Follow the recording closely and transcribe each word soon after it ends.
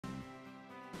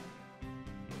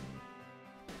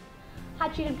Hi,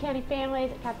 Cheatham County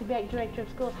families. Cathy Beck, Director of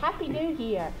Schools. Happy New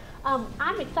Year.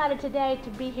 I'm excited today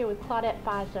to be here with Claudette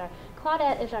Fizer.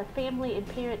 Claudette is our Family and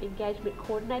Parent Engagement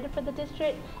Coordinator for the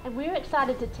district, and we're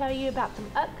excited to tell you about some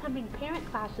upcoming parent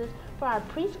classes for our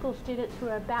preschool students who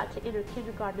are about to enter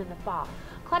kindergarten in the fall.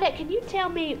 Claudette, can you tell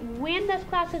me when those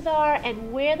classes are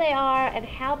and where they are and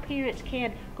how parents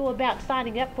can go about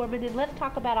signing up for them? And then let's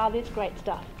talk about all this great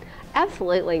stuff.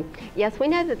 Absolutely. Yes, we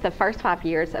know that the first 5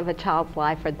 years of a child's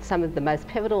life are some of the most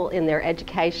pivotal in their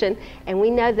education, and we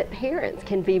know that parents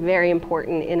can be very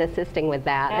important in assisting with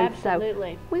that.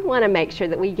 Absolutely. And so we want to make sure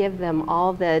that we give them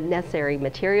all the necessary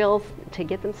materials to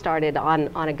get them started on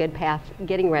a good path,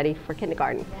 getting ready for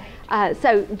kindergarten.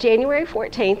 So January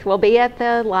 14th, we'll be at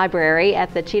the library,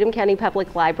 at the Cheatham County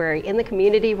Public Library in the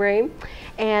community room,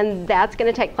 and that's going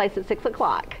to take place at 6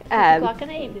 o'clock. 6 o'clock in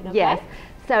the evening, okay? Yes.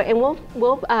 So, and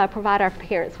we'll provide our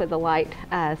parents with a light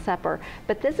supper.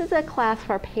 But this is a class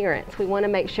for parents. We want to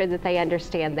make sure that they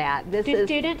understand that. Do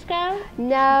students go?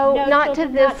 No, not to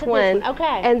this one.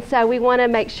 Okay. And so we want to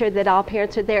make sure that all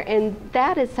parents are there. And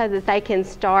that is so that they can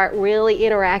start really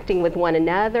interacting with one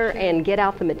another and get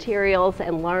out the materials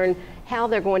and learn how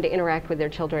they're going to interact with their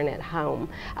children at home.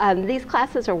 These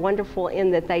classes are wonderful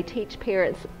in that they teach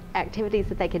parents activities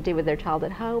that they could do with their child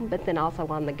at home, but then also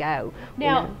on the go.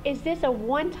 Now, is this a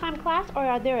one-time class, or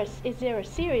is there a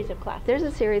series of classes? There's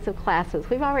a series of classes.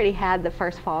 We've already had the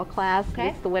first fall class. Okay.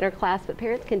 It's the winter class, but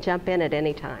parents can jump in at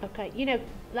any time. Okay. You know,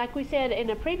 like we said in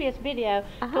a previous video,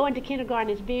 going to kindergarten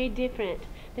is very different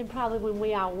than probably when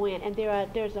we all went, and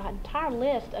there's an entire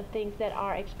list of things that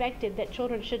are expected that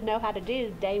children should know how to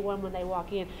do day one when they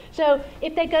walk in. So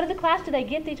if they go to the class, do they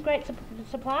get these great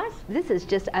supplies? This is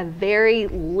just a very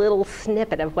little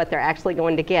snippet of what they're actually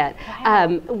going to get.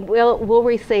 Wow. We'll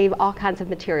receive all kinds of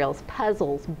materials: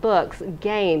 puzzles, books,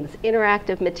 games,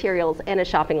 interactive materials, and a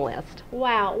shopping list.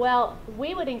 Wow. Well,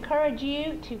 we would encourage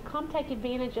you to come take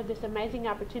advantage of this amazing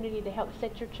opportunity to help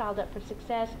set your child up for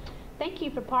success. Thank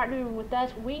you for partnering with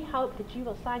us. We hope that you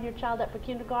will sign your child up for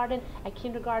kindergarten at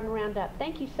Kindergarten Roundup.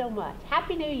 Thank you so much.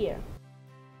 Happy New Year.